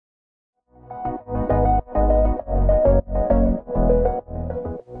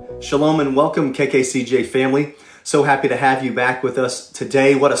Shalom and welcome, KKCJ family. So happy to have you back with us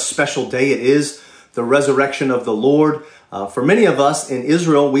today. What a special day it is, the resurrection of the Lord. For many of us in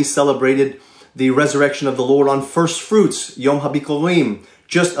Israel, we celebrated the resurrection of the Lord on First Fruits, Yom HaBikurim,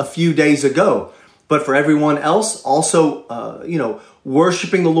 just a few days ago. But for everyone else, also,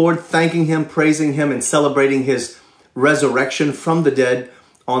 worshiping the Lord, thanking Him, praising Him, and celebrating His resurrection from the dead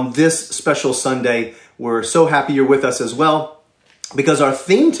on this special Sunday. We're so happy you're with us as well, because our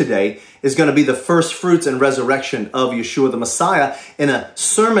theme today is going to be the first fruits and resurrection of Yeshua the Messiah in a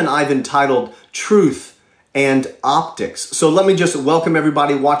sermon I've entitled Truth and Optics. So let me just welcome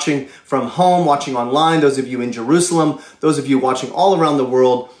everybody watching from home, watching online, those of you in Jerusalem, those of you watching all around the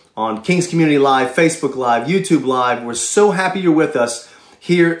world on King's Community Live, Facebook Live, YouTube Live. We're so happy you're with us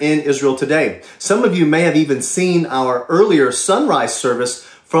here in Israel today. Some of you may have even seen our earlier sunrise service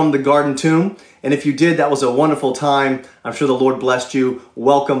from the Garden Tomb. And if you did, that was a wonderful time. I'm sure the Lord blessed you.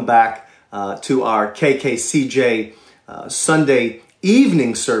 Welcome back to our KKCJ Sunday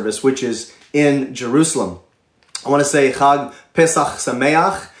evening service, which is in Jerusalem. I want to say Chag Pesach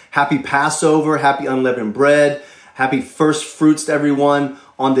Sameach, happy Passover, happy unleavened bread, happy first fruits to everyone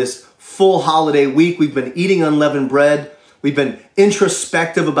on this full holiday week. We've been eating unleavened bread. We've been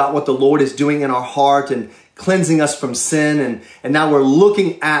introspective about what the Lord is doing in our heart and cleansing us from sin. And now we're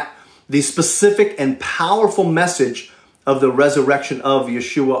looking at the specific and powerful message of the resurrection of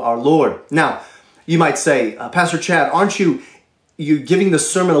Yeshua our Lord. Now, you might say, Pastor Chad, aren't you giving the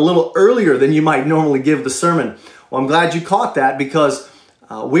sermon a little earlier than you might normally give the sermon? Well, I'm glad you caught that, because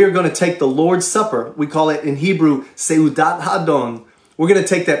we're going to take the Lord's Supper. We call it in Hebrew, Seudat Hadon. We're going to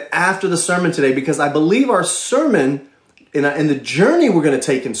take that after the sermon today, because I believe our sermon in the journey we're going to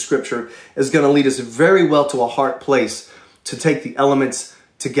take in Scripture is going to lead us very well to a heart place to take the elements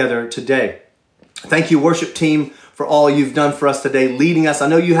together today. Thank you, worship team, for all you've done for us today, leading us. I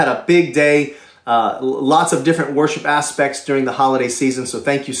know you had a big day, lots of different worship aspects during the holiday season, so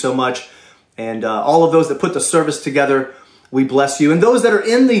thank you so much. And all of those that put the service together, we bless you. And those that are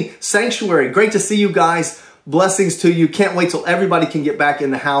in the sanctuary, great to see you guys. Blessings to you. Can't wait till everybody can get back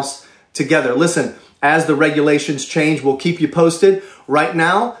in the house together. Listen, as the regulations change, we'll keep you posted. Right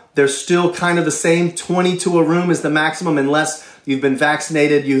now, they're still kind of the same. 20 to a room is the maximum, unless you've been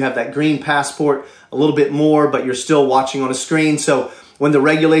vaccinated, you have that green passport, a little bit more, but you're still watching on a screen. So when the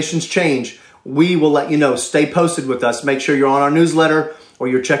regulations change, we will let you know. Stay posted with us. Make sure you're on our newsletter, or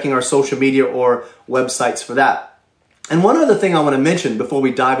you're checking our social media or websites for that. And one other thing I want to mention before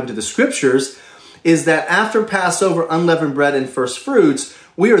we dive into the scriptures is that after Passover, unleavened bread, and first fruits,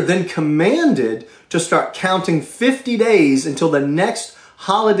 we are then commanded to start counting 50 days until the next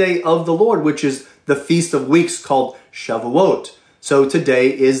holiday of the Lord, which is the Feast of Weeks called Shavuot. So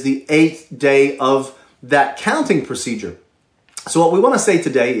today is the 8th day of that counting procedure. So what we want to say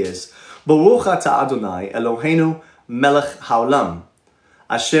today is, Baruch atah Adonai Eloheinu melech haolam,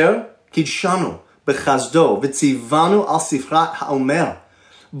 asher kidshanu bechazdo v'tzivanu al sifrat haomer.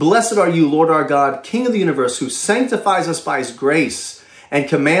 Blessed are you, Lord our God, King of the universe, who sanctifies us by His grace and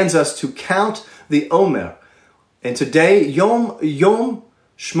commands us to count the Omer. And today, Yom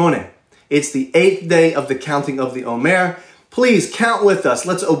Shmoneh. It's the 8th day of the counting of the Omer. Please count with us.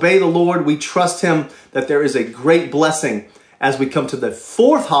 Let's obey the Lord. We trust Him that there is a great blessing as we come to the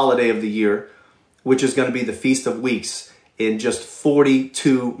 4th holiday of the year, which is going to be the Feast of Weeks in just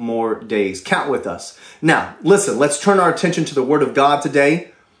 42 more days. Count with us. Now, listen, let's turn our attention to the Word of God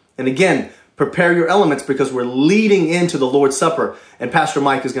today. And again, prepare your elements, because we're leading into the Lord's Supper, and Pastor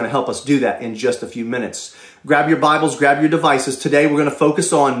Mike is going to help us do that in just a few minutes. Grab your Bibles, grab your devices. Today we're going to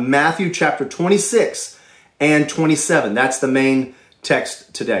focus on Matthew chapter 26 and 27. That's the main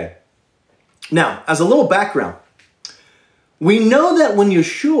text today. Now, as a little background, we know that when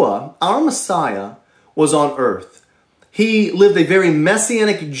Yeshua, our Messiah, was on earth, He lived a very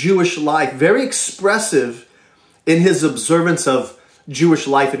messianic Jewish life, very expressive in His observance of Jewish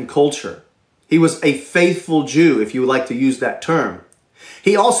life and culture. He was a faithful Jew, if you would like to use that term.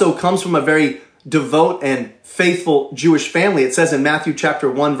 He also comes from a very devout and faithful Jewish family. It says in Matthew chapter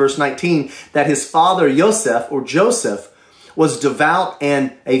 1, verse 19, that his father Joseph was devout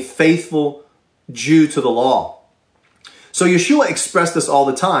and a faithful Jew to the law. So Yeshua expressed this all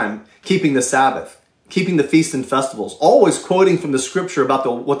the time, keeping the Sabbath, keeping the feasts and festivals, always quoting from the scripture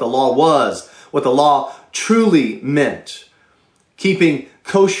about what the law was, what the law truly meant, keeping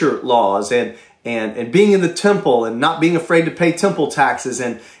kosher laws and being in the temple and not being afraid to pay temple taxes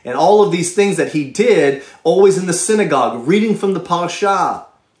and all of these things that He did, always in the synagogue, reading from the parashah.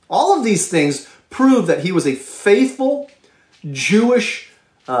 All of these things prove that He was a faithful Jewish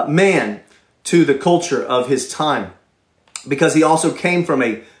man to the culture of His time, because He also came from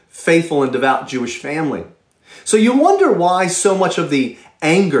a faithful and devout Jewish family. So you wonder why so much of the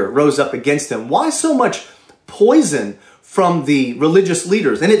anger rose up against him. Why so much poison from the religious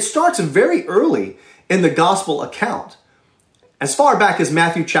leaders? And it starts very early in the gospel account. As far back as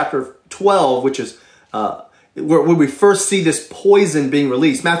Matthew chapter 12, which is where we first see this poison being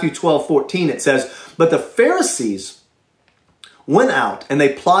released. Matthew 12:14, it says, "But the Pharisees went out and they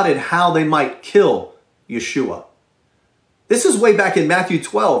plotted how they might kill Yeshua." This is way back in Matthew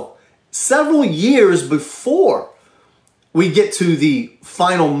 12, several years before we get to the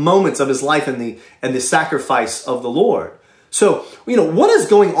final moments of his life and the sacrifice of the Lord. So, what is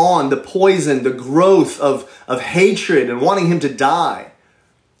going on? The poison, the growth of hatred and wanting him to die.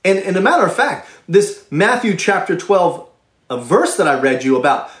 And a matter of fact, this Matthew chapter 12 verse that I read you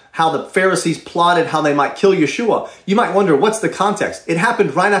about how the Pharisees plotted how they might kill Yeshua, you might wonder, what's the context? It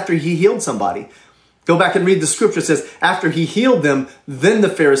happened right after he healed somebody. Go back and read the scripture. It says, after he healed them, then the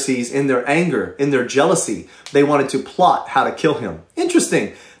Pharisees, in their anger, in their jealousy, they wanted to plot how to kill him.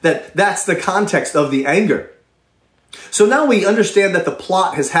 Interesting that that's the context of the anger. So now we understand that the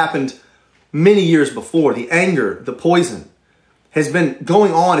plot has happened many years before. The anger, the poison has been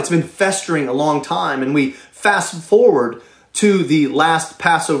going on. It's been festering a long time. And we fast forward to the last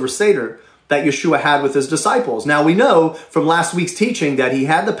Passover Seder that Yeshua had with his disciples. Now we know from last week's teaching that he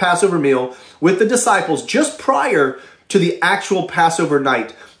had the Passover meal with the disciples just prior to the actual Passover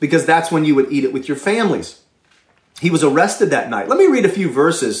night, because that's when you would eat it with your families. He was arrested that night. Let me read a few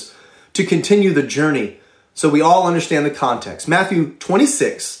verses to continue the journey so we all understand the context. Matthew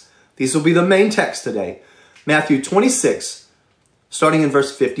 26, these will be the main text today. Matthew 26, starting in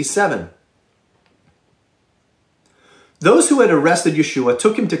verse 57. Those who had arrested Yeshua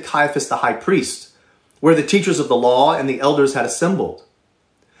took him to Caiaphas the high priest, where the teachers of the law and the elders had assembled.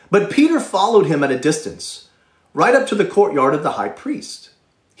 But Peter followed him at a distance, right up to the courtyard of the high priest.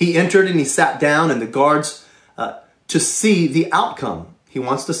 He entered and he sat down, and the guards to see the outcome. He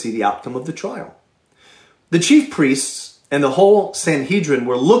wants to see the outcome of the trial. The chief priests and the whole Sanhedrin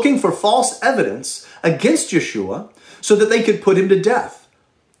were looking for false evidence against Yeshua so that they could put him to death.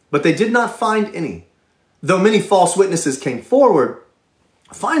 But they did not find any. Though many false witnesses came forward,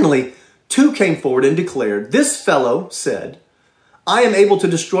 finally, 2 came forward and declared, "This fellow said, I am able to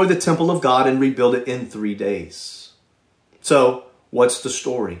destroy the temple of God and rebuild it in 3 days." So, what's the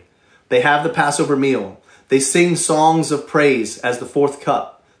story? They have the Passover meal. They sing songs of praise as the 4th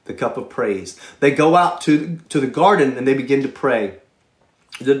cup, the cup of praise. They go out to the garden and they begin to pray.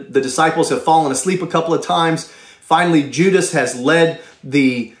 The disciples have fallen asleep a couple of times. Finally, Judas has led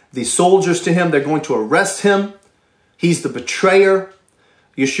the soldiers to him. They're going to arrest him. He's the betrayer.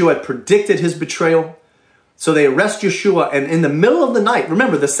 Yeshua had predicted his betrayal. So they arrest Yeshua, and in the middle of the night,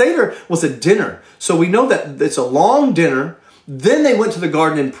 remember, the Seder was a dinner. So we know that it's a long dinner. Then they went to the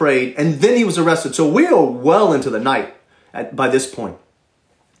garden and prayed, and then he was arrested. So we are well into the night by this point.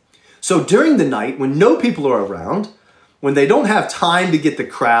 So during the night, when no people are around, when they don't have time to get the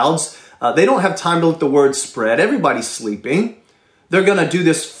crowds, they don't have time to let the word spread, everybody's sleeping, they're going to do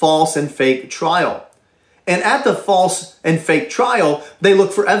this false and fake trial. And at the false and fake trial, they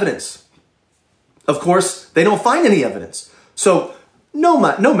look for evidence. Of course, they don't find any evidence. So no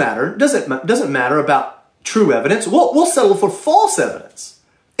matter, doesn't matter about true evidence. We'll settle for false evidence.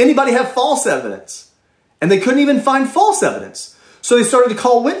 Anybody have false evidence? And they couldn't even find false evidence. So they started to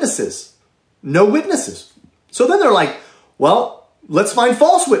call witnesses. No witnesses. So then they're like, well, let's find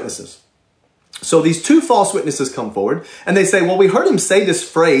false witnesses. So these 2 false witnesses come forward and they say, well, we heard him say this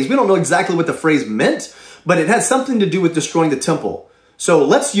phrase. We don't know exactly what the phrase meant, but it had something to do with destroying the temple. So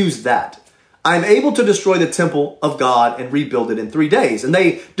let's use that. I'm able to destroy the temple of God and rebuild it in 3 days. And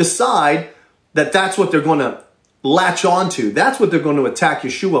they decide that that's what they're going to latch onto. That's what they're going to attack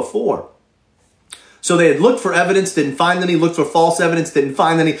Yeshua for. So they had looked for evidence, didn't find any. Looked for false evidence, didn't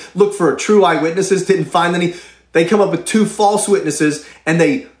find any. Looked for true eyewitnesses, didn't find any. They come up with 2 false witnesses and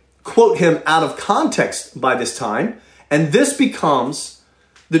they quote him out of context by this time. And this becomes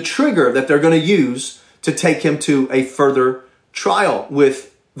the trigger that they're going to use to take him to a further trial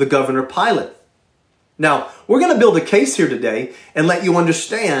with the governor Pilate. Now, we're going to build a case here today and let you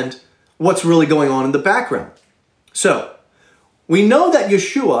understand what's really going on in the background. So, we know that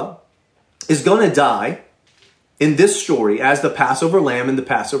Yeshua is going to die in this story as the Passover lamb in the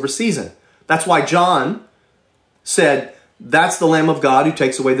Passover season. That's why John said, that's the Lamb of God who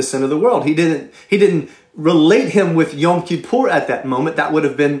takes away the sin of the world. He didn't relate him with Yom Kippur at that moment. That would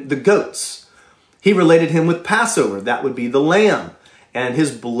have been the goats. He related him with Passover. That would be the lamb. And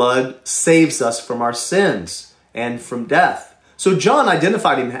his blood saves us from our sins and from death. So John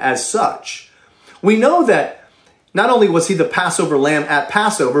identified him as such. We know that Not only was he the Passover lamb at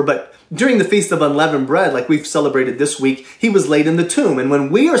Passover, but during the Feast of Unleavened Bread, like we've celebrated this week, he was laid in the tomb. And when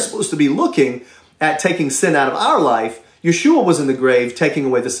we are supposed to be looking at taking sin out of our life, Yeshua was in the grave taking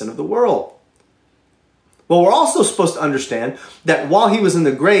away the sin of the world. Well, we're also supposed to understand that while he was in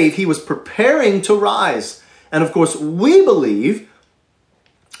the grave, he was preparing to rise. And of course, we believe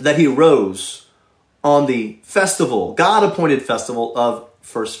that he rose on the festival, God-appointed festival of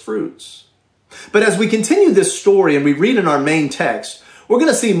first fruits. But as we continue this story and we read in our main text, we're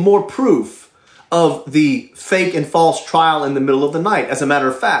going to see more proof of the fake and false trial in the middle of the night. As a matter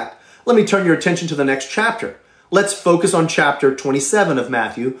of fact, let me turn your attention to the next chapter. Let's focus on chapter 27 of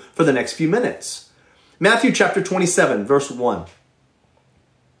Matthew for the next few minutes. Matthew chapter 27, verse 1.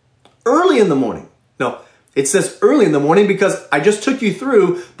 Early in the morning. No, it says early in the morning because I just took you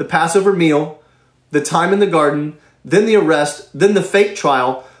through the Passover meal, the time in the garden, then the arrest, then the fake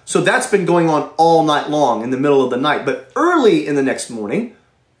trial. So that's been going on all night long in the middle of the night. But early in the next morning,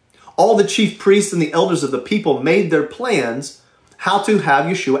 all the chief priests and the elders of the people made their plans how to have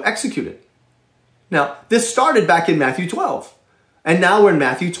Yeshua executed. Now, this started back in Matthew 12, and now we're in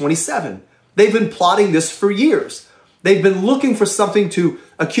Matthew 27. They've been plotting this for years. They've been looking for something to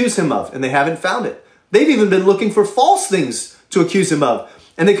accuse him of, and they haven't found it. They've even been looking for false things to accuse him of,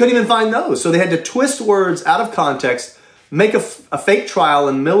 and they couldn't even find those. So they had to twist words out of context, make a fake trial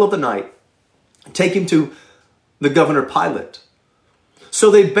in the middle of the night, take him to the governor Pilate.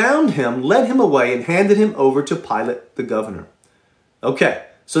 So they bound him, led him away, and handed him over to Pilate, the governor. Okay,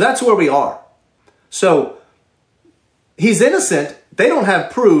 so that's where we are. So he's innocent. They don't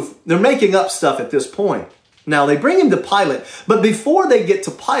have proof. They're making up stuff at this point. Now they bring him to Pilate, but before they get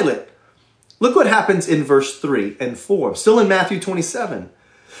to Pilate, look what happens in verse 3 and 4, still in Matthew 27.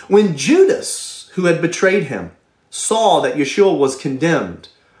 When Judas, who had betrayed him, saw that Yeshua was condemned,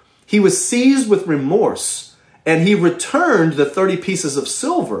 he was seized with remorse, and he returned the 30 pieces of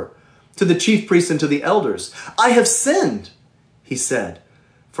silver to the chief priests and to the elders. I have sinned, he said,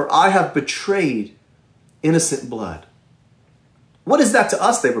 for I have betrayed innocent blood. What is that to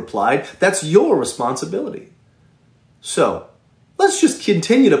us? They replied. That's your responsibility. So let's just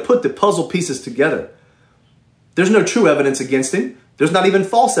continue to put the puzzle pieces together. There's no true evidence against him. There's not even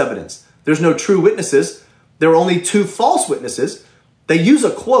false evidence. There's no true witnesses. There are only 2 false witnesses. They use a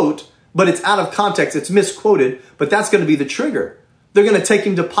quote, but it's out of context. It's misquoted, but that's going to be the trigger. They're going to take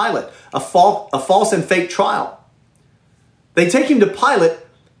him to Pilate, a false and fake trial. They take him to Pilate,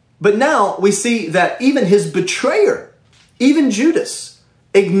 but now we see that even his betrayer, even Judas,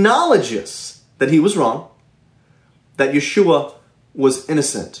 acknowledges that he was wrong, that Yeshua was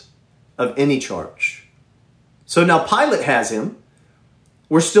innocent of any charge. So now Pilate has him.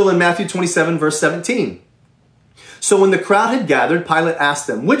 We're still in Matthew 27, verse 17. So when the crowd had gathered, Pilate asked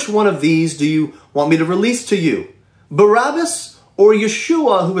them, which one of these do you want me to release to you? Barabbas or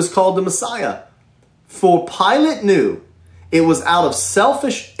Yeshua, who is called the Messiah? For Pilate knew it was out of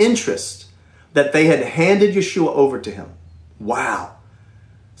selfish interest that they had handed Yeshua over to him. Wow.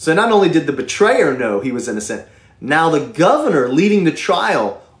 So not only did the betrayer know he was innocent, now the governor leading the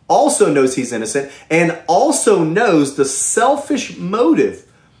trial also knows he's innocent and also knows the selfish motive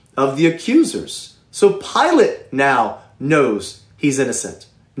of the accusers. So Pilate now knows he's innocent.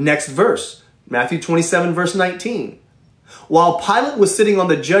 Next verse, Matthew 27, verse 19. While Pilate was sitting on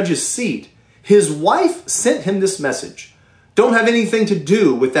the judge's seat, his wife sent him this message. Don't have anything to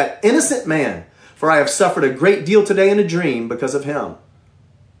do with that innocent man, for I have suffered a great deal today in a dream because of him.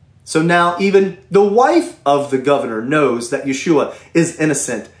 So now even the wife of the governor knows that Yeshua is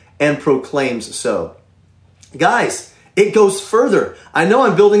innocent and proclaims so. Guys, it goes further. I know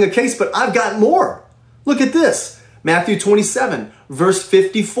I'm building a case, but I've got more. Look at this. Matthew 27, verse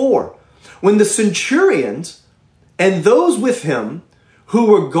 54. When the centurions and those with him who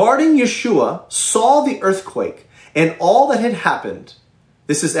were guarding Yeshua saw the earthquake and all that had happened,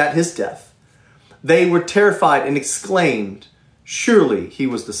 this is at his death, they were terrified and exclaimed, surely he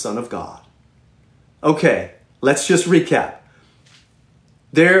was the Son of God. Okay, let's just recap.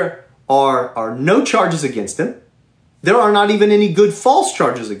 There are no charges against him. There are not even any good false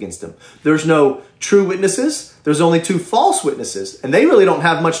charges against him. There's no true witnesses. There's only 2 false witnesses. And they really don't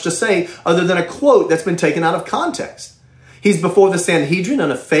have much to say other than a quote that's been taken out of context. He's before the Sanhedrin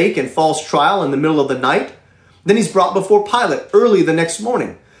on a fake and false trial in the middle of the night. Then he's brought before Pilate early the next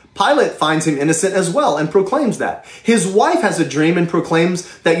morning. Pilate finds him innocent as well and proclaims that. His wife has a dream and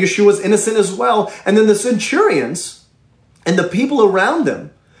proclaims that Yeshua is innocent as well. And then the centurions and the people around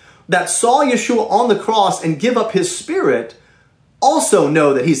them that saw Yeshua on the cross and give up his spirit also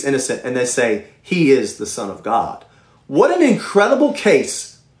know that he's innocent, and they say he is the Son of God. What an incredible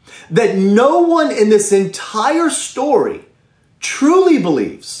case that no one in this entire story truly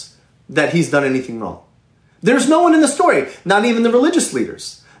believes that he's done anything wrong. There's no one in the story, not even the religious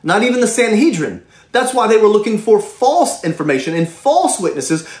leaders, not even the Sanhedrin. That's why they were looking for false information and false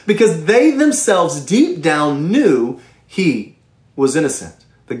witnesses, because they themselves deep down knew he was innocent.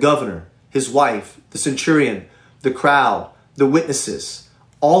 The governor, his wife, the centurion, the crowd, the witnesses,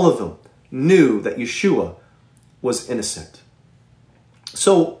 all of them knew that Yeshua was innocent.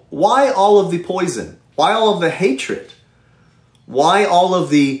 So why all of the poison? Why all of the hatred? Why all of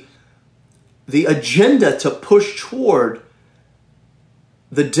the agenda to push toward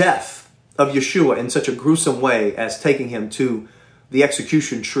the death of Yeshua in such a gruesome way as taking him to the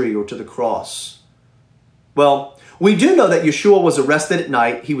execution tree or to the cross? Well, we do know that Yeshua was arrested at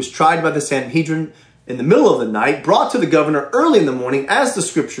night. He was tried by the Sanhedrin in the middle of the night, brought to the governor early in the morning, as the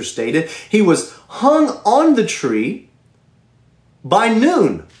scripture stated. He was hung on the tree by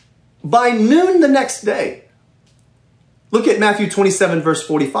noon. By noon the next day. Look at Matthew 27, verse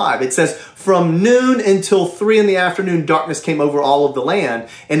 45. It says, from noon until 3 in the afternoon, darkness came over all of the land.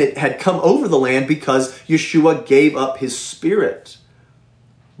 And it had come over the land because Yeshua gave up his spirit.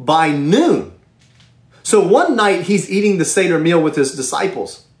 By noon. So one night he's eating the Seder meal with his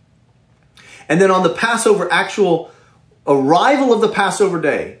disciples. And then on the Passover, actual arrival of the Passover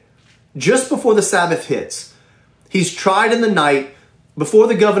day, just before the Sabbath hits, he's tried in the night before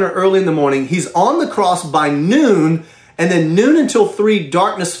the governor early in the morning. He's on the cross by noon. And then noon until 3,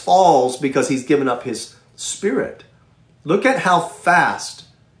 darkness falls because he's given up his spirit. Look at how fast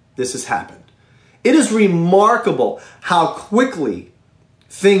this has happened. It is remarkable how quickly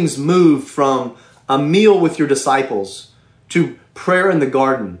things moved from a meal with your disciples to prayer in the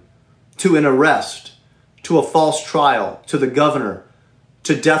garden, to an arrest, to a false trial, to the governor,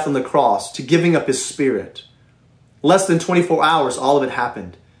 to death on the cross, to giving up his spirit. Less than 24 hours, all of it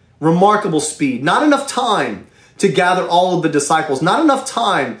happened. Remarkable speed. Not enough time to gather all of the disciples. Not enough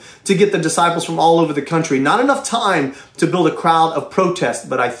time to get the disciples from all over the country. Not enough time to build a crowd of protest.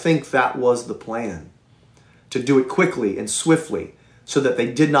 But I think that was the plan. To do it quickly and swiftly so that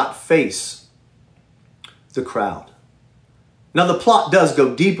they did not face the crowd. Now the plot does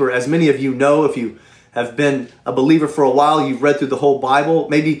go deeper, as many of you know. If you have been a believer for a while, you've read through the whole Bible.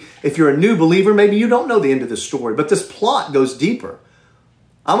 Maybe if you're a new believer, maybe you don't know the end of this story. But this plot goes deeper.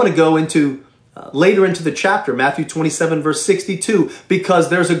 I'm going to go into later into the chapter, Matthew 27, verse 62, because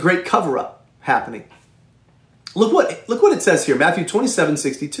there's a great cover-up happening. Look what it says here, Matthew 27,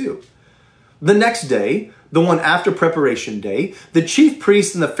 62. The next day, the one after preparation day, the chief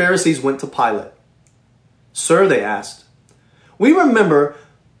priests and the Pharisees went to Pilate. Sir, they asked, we remember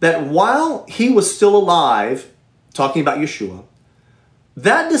that while he was still alive, talking about Yeshua,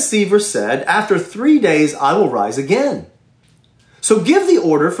 that deceiver said, after 3 days I will rise again. So give the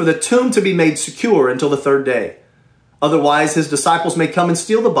order for the tomb to be made secure until the 3rd day. Otherwise, his disciples may come and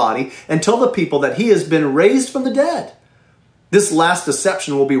steal the body and tell the people that he has been raised from the dead. This last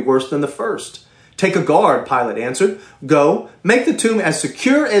deception will be worse than the first. Take a guard, Pilate answered. Go, make the tomb as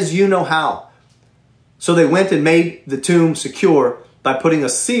secure as you know how. So they went and made the tomb secure by putting a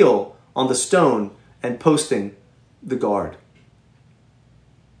seal on the stone and posting the guard.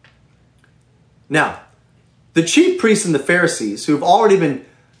 Now, the chief priests and the Pharisees, who have already been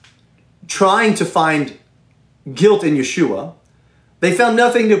trying to find guilt in Yeshua, they found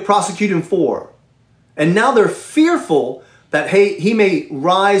nothing to prosecute him for. And now they're fearful that he may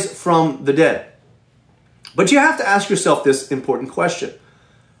rise from the dead. But you have to ask yourself this important question.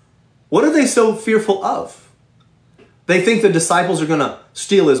 What are they so fearful of? They think the disciples are going to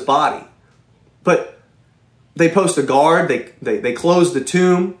steal his body. But they post a guard, they close the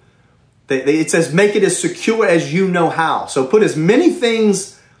tomb. It says, make it as secure as you know how. So put as many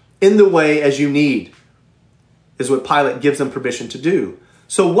things in the way as you need, is what Pilate gives them permission to do.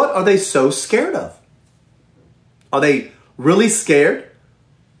 So what are they so scared of? Are they really scared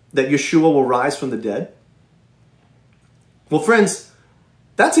that Yeshua will rise from the dead? Well, friends,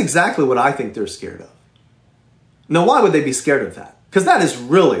 that's exactly what I think they're scared of. Now, why would they be scared of that? Because that is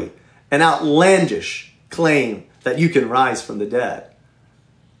really an outlandish claim that you can rise from the dead.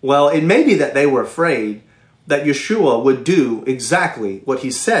 Well, it may be that they were afraid that Yeshua would do exactly what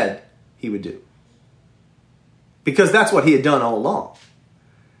he said he would do. Because that's what he had done all along.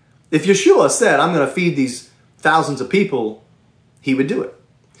 If Yeshua said, I'm going to feed these thousands of people, he would do it.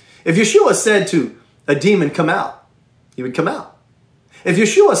 If Yeshua said to a demon, come out, he would come out. If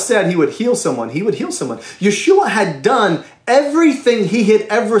Yeshua said he would heal someone, he would heal someone. Yeshua had done everything he had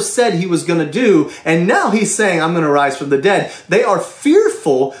ever said he was going to do, and now he's saying, I'm going to rise from the dead. They are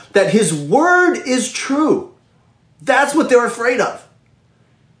fearful that his word is true. That's what they're afraid of.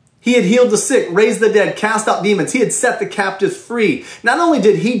 He had healed the sick, raised the dead, cast out demons. He had set the captives free. Not only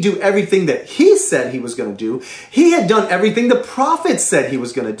did he do everything that he said he was going to do, he had done everything the prophets said he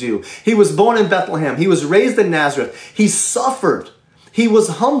was going to do. He was born in Bethlehem. He was raised in Nazareth. He suffered. He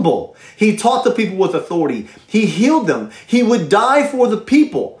was humble. He taught the people with authority. He healed them. He would die for the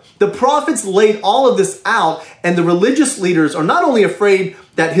people. The prophets laid all of this out, and the religious leaders are not only afraid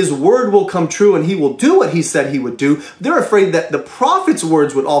that his word will come true and he will do what he said he would do, they're afraid that the prophet's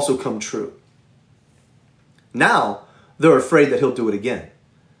words would also come true. Now, they're afraid that he'll do it again,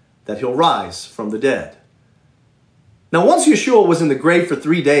 that he'll rise from the dead. Now, once Yeshua was in the grave for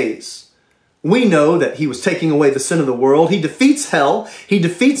 3 days, we know that he was taking away the sin of the world. He defeats hell. He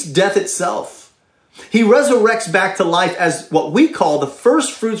defeats death itself. He resurrects back to life as what we call the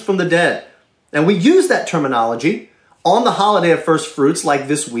first fruits from the dead. And we use that terminology on the holiday of first fruits like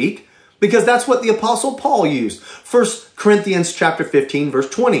this week because that's what the Apostle Paul used. 1 Corinthians chapter 15, verse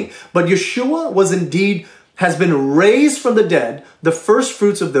 20. But Yeshua has been raised from the dead, the first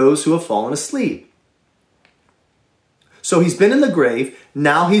fruits of those who have fallen asleep. So he's been in the grave.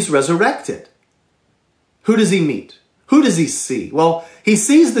 Now he's resurrected. Who does he meet? Who does he see? Well, he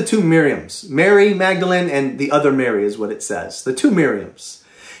sees the two Miriams, Mary Magdalene and the other Mary is what it says, the two Miriams.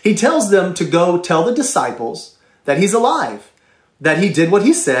 He tells them to go tell the disciples that he's alive, that he did what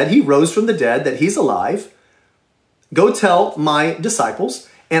he said, he rose from the dead, that he's alive. Go tell my disciples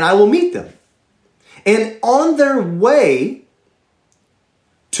and I will meet them. And on their way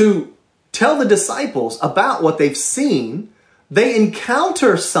to tell the disciples about what they've seen, they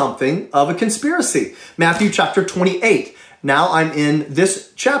encounter something of a conspiracy. Matthew chapter 28. Now I'm in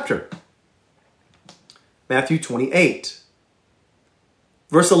this chapter. Matthew 28.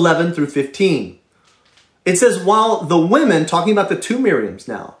 Verse 11 through 15. It says, while the women, talking about the two Miriams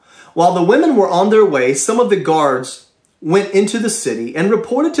now, while the women were on their way, some of the guards went into the city and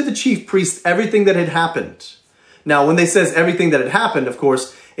reported to the chief priests everything that had happened. Now, when they says everything that had happened, of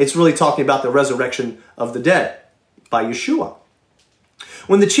course, it's really talking about the resurrection of the dead by Yeshua.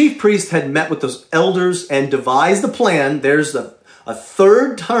 When the chief priest had met with those elders and devised a plan, there's a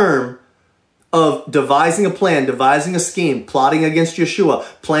third term of devising a plan, devising a scheme, plotting against Yeshua,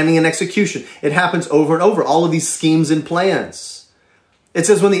 planning and execution. It happens over and over, all of these schemes and plans. It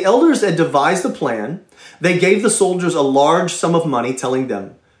says, when the elders had devised a plan, they gave the soldiers a large sum of money, telling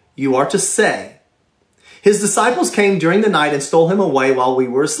them, you are to say, his disciples came during the night and stole him away while we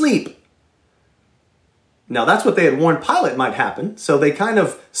were asleep. Now, that's what they had warned Pilate might happen, so they kind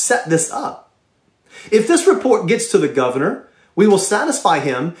of set this up. If this report gets to the governor, we will satisfy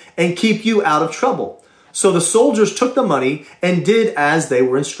him and keep you out of trouble. So the soldiers took the money and did as they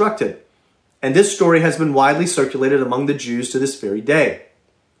were instructed. And this story has been widely circulated among the Jews to this very day.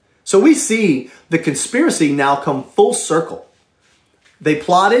 So we see the conspiracy now come full circle. They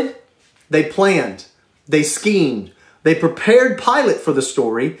plotted, they planned, they schemed, they prepared Pilate for the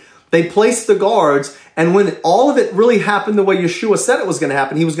story, they placed the guards, and when all of it really happened the way Yeshua said it was going to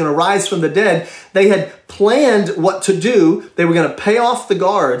happen, he was going to rise from the dead, they had planned what to do. They were going to pay off the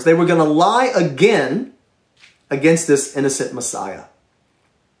guards. They were going to lie again against this innocent Messiah.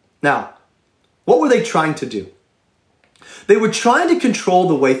 Now, what were they trying to do? They were trying to control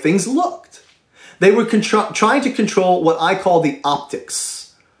the way things looked. They were trying to control what I call the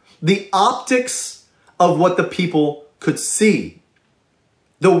optics. The optics of what the people could see.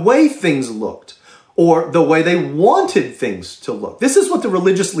 The way things looked, or the way they wanted things to look. This is what the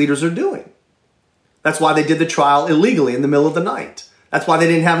religious leaders are doing. That's why they did the trial illegally in the middle of the night. That's why they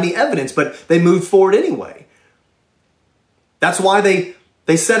didn't have any evidence, but they moved forward anyway. That's why they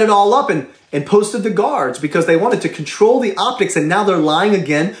set it all up and posted the guards, because they wanted to control the optics, and now they're lying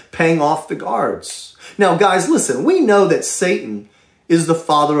again, paying off the guards. Now, guys, listen, we know that Satan is the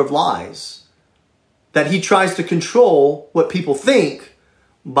father of lies, that he tries to control what people think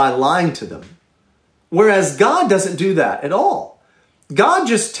by lying to them. Whereas God doesn't do that at all. God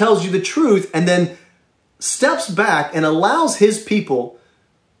just tells you the truth and then steps back and allows his people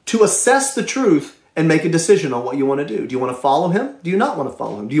to assess the truth and make a decision on what you want to do. Do you want to follow him? Do you not want to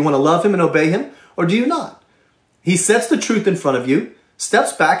follow him? Do you want to love him and obey him? Or do you not? He sets the truth in front of you,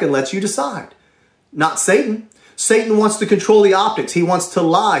 steps back and lets you decide. Not Satan. Satan wants to control the optics. He wants to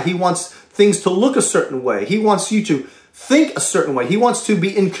lie. He wants things to look a certain way. He wants you to think a certain way. He wants to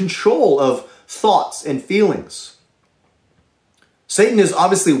be in control of thoughts and feelings. Satan is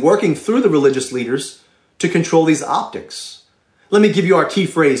obviously working through the religious leaders to control these optics. Let me give you our key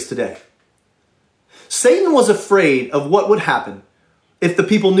phrase today. Satan was afraid of what would happen if the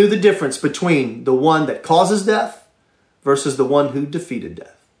people knew the difference between the one that causes death versus the one who defeated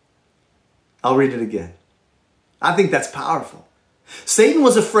death. I'll read it again. I think that's powerful. Satan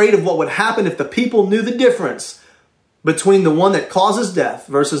was afraid of what would happen if the people knew the difference between the one that causes death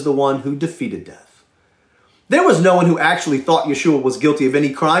versus the one who defeated death. There was no one who actually thought Yeshua was guilty of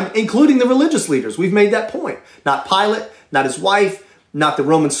any crime, including the religious leaders. We've made that point. Not Pilate, not his wife, not the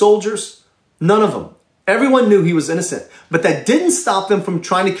Roman soldiers, none of them. Everyone knew he was innocent, but that didn't stop them from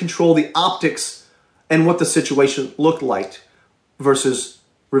trying to control the optics and what the situation looked like versus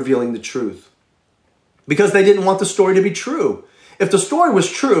revealing the truth. Because they didn't want the story to be true. If the story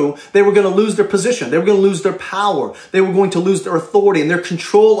was true, they were going to lose their position. They were going to lose their power. They were going to lose their authority and their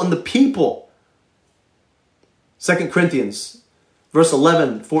control on the people. 2 Corinthians, verse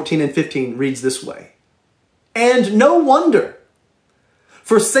 11, 14, and 15 reads this way. And no wonder,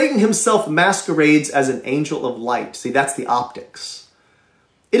 for Satan himself masquerades as an angel of light. See, that's the optics.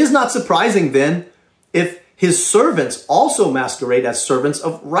 It is not surprising then if his servants also masquerade as servants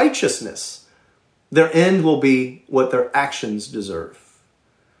of righteousness. Their end will be what their actions deserve.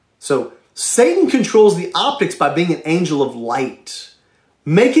 So Satan controls the optics by being an angel of light,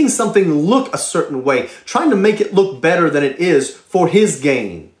 making something look a certain way, trying to make it look better than it is for his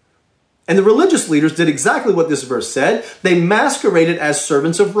gain. And the religious leaders did exactly what this verse said. They masqueraded as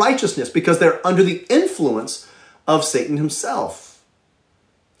servants of righteousness because they're under the influence of Satan himself.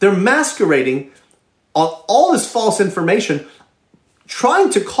 They're masquerading on all this false information, trying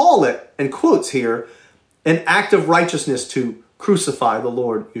to call it, in quotes here, an act of righteousness to crucify the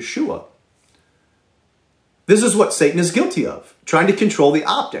Lord Yeshua. This is what Satan is guilty of, trying to control the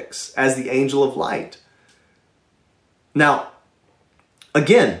optics as the angel of light. Now,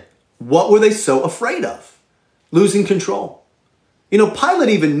 again, what were they so afraid of? Losing control. You know, Pilate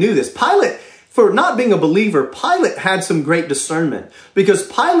even knew this. Pilate, for not being a believer, Pilate had some great discernment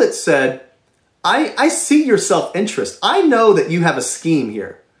because Pilate said, I see your self-interest. I know that you have a scheme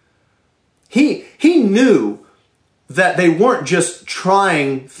here. He knew that they weren't just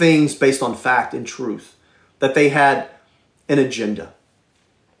trying things based on fact and truth, that they had an agenda.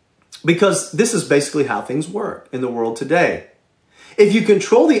 Because this is basically how things work in the world today. If you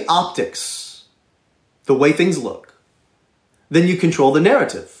control the optics, the way things look, then you control the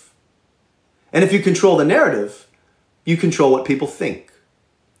narrative. And if you control the narrative, you control what people think.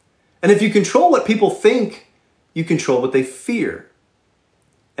 And if you control what people think, you control what they fear.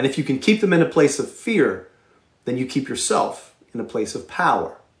 And if you can keep them in a place of fear, then you keep yourself in a place of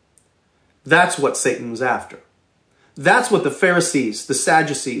power. That's what Satan was after. That's what the Pharisees, the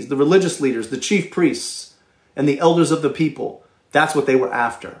Sadducees, the religious leaders, the chief priests, and the elders of the people, that's what they were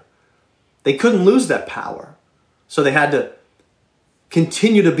after. They couldn't lose that power. So they had to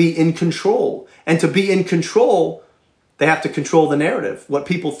continue to be in control. And to be in control, they have to control the narrative, what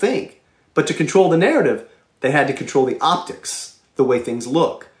people think. But to control the narrative, they had to control the optics, the way things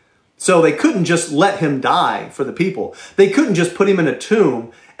look. So they couldn't just let him die for the people. They couldn't just put him in a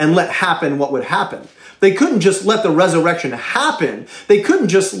tomb and let happen what would happen. They couldn't just let the resurrection happen. They couldn't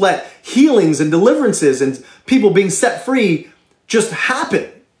just let healings and deliverances and people being set free just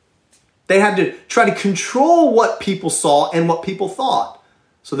happen. They had to try to control what people saw and what people thought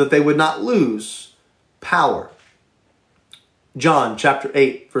so that they would not lose power. John chapter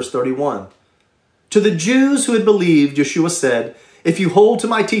 8, verse 31. To the Jews who had believed, Yeshua said, if you hold to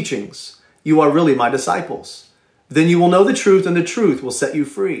my teachings, you are really my disciples. Then you will know the truth, and the truth will set you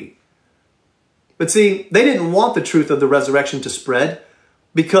free. But see, they didn't want the truth of the resurrection to spread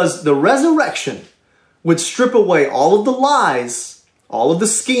because the resurrection would strip away all of the lies, all of the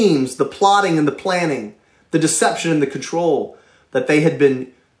schemes, the plotting and the planning, the deception and the control that they had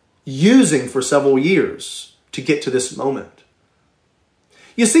been using for several years to get to this moment.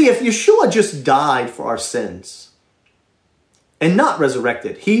 You see, if Yeshua just died for our sins and not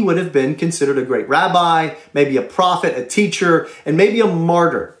resurrected, he would have been considered a great rabbi, maybe a prophet, a teacher, and maybe a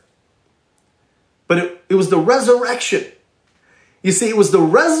martyr. But it was the resurrection. You see, it was the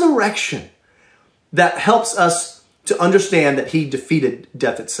resurrection that helps us to understand that he defeated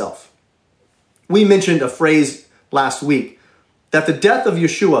death itself. We mentioned a phrase last week that the death of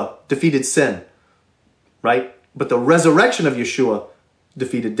Yeshua defeated sin, right? But the resurrection of Yeshua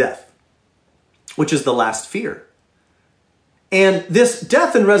defeated death, which is the last fear. And this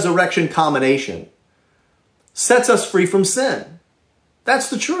death and resurrection combination sets us free from sin. That's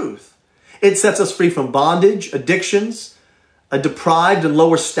the truth. It sets us free from bondage, addictions, a deprived and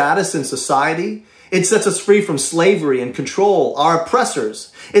lower status in society. It sets us free from slavery and control, our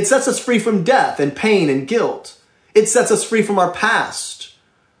oppressors. It sets us free from death and pain and guilt. It sets us free from our past,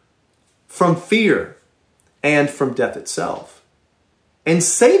 from fear, and from death itself. And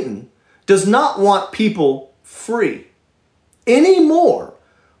Satan does not want people free any more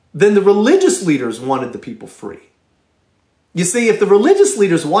than the religious leaders wanted the people free. You see, if the religious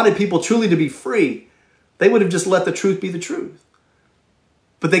leaders wanted people truly to be free, they would have just let the truth be the truth.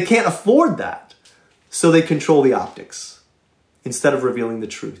 But they can't afford that, so they control the optics instead of revealing the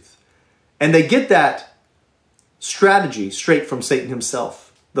truth. And they get that strategy straight from Satan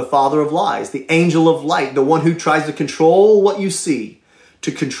himself, the father of lies, the angel of light, the one who tries to control what you see,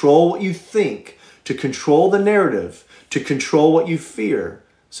 to control what you think, to control the narrative, to control what you fear,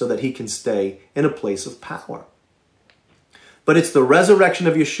 so that he can stay in a place of power. But it's the resurrection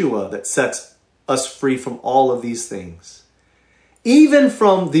of Yeshua that sets us free from all of these things. Even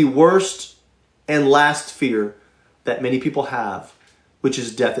from the worst and last fear that many people have, which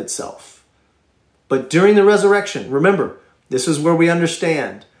is death itself. But during the resurrection, remember, this is where we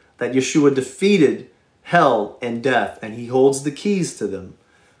understand that Yeshua defeated hell and death, and he holds the keys to them,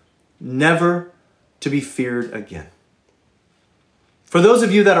 never to be feared again. For those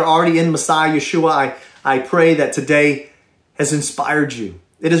of you that are already in Messiah Yeshua, I pray that today has inspired you.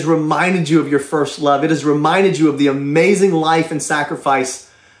 It has reminded you of your first love. It has reminded you of the amazing life and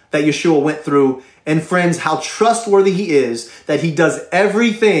sacrifice that Yeshua went through. And friends, how trustworthy he is, that he does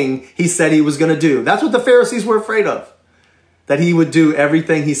everything he said he was going to do. That's what the Pharisees were afraid of. That he would do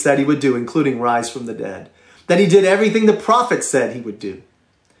everything he said he would do, including rise from the dead. That he did everything the prophet said he would do.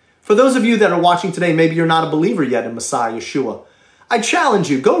 For those of you that are watching today, maybe you're not a believer yet in Messiah Yeshua. I challenge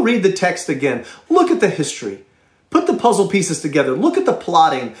you, go read the text again. Look at the history. Put the puzzle pieces together. Look at the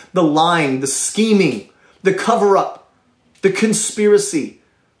plotting, the lying, the scheming, the cover-up, the conspiracy.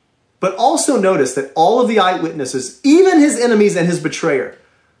 But also notice that all of the eyewitnesses, even his enemies and his betrayer,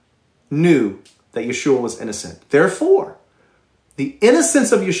 knew that Yeshua was innocent. Therefore, the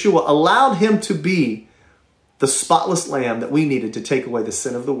innocence of Yeshua allowed him to be the spotless lamb that we needed to take away the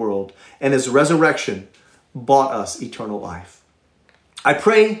sin of the world. And his resurrection bought us eternal life. I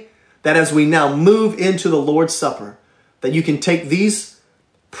pray that as we now move into the Lord's Supper, that you can take these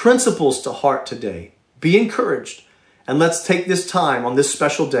principles to heart today. Be encouraged, and let's take this time on this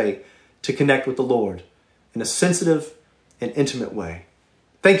special day to connect with the Lord in a sensitive and intimate way.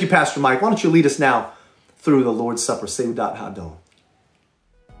 Thank you, Pastor Mike. Why don't you lead us now through the Lord's Supper, Seudat Hadon.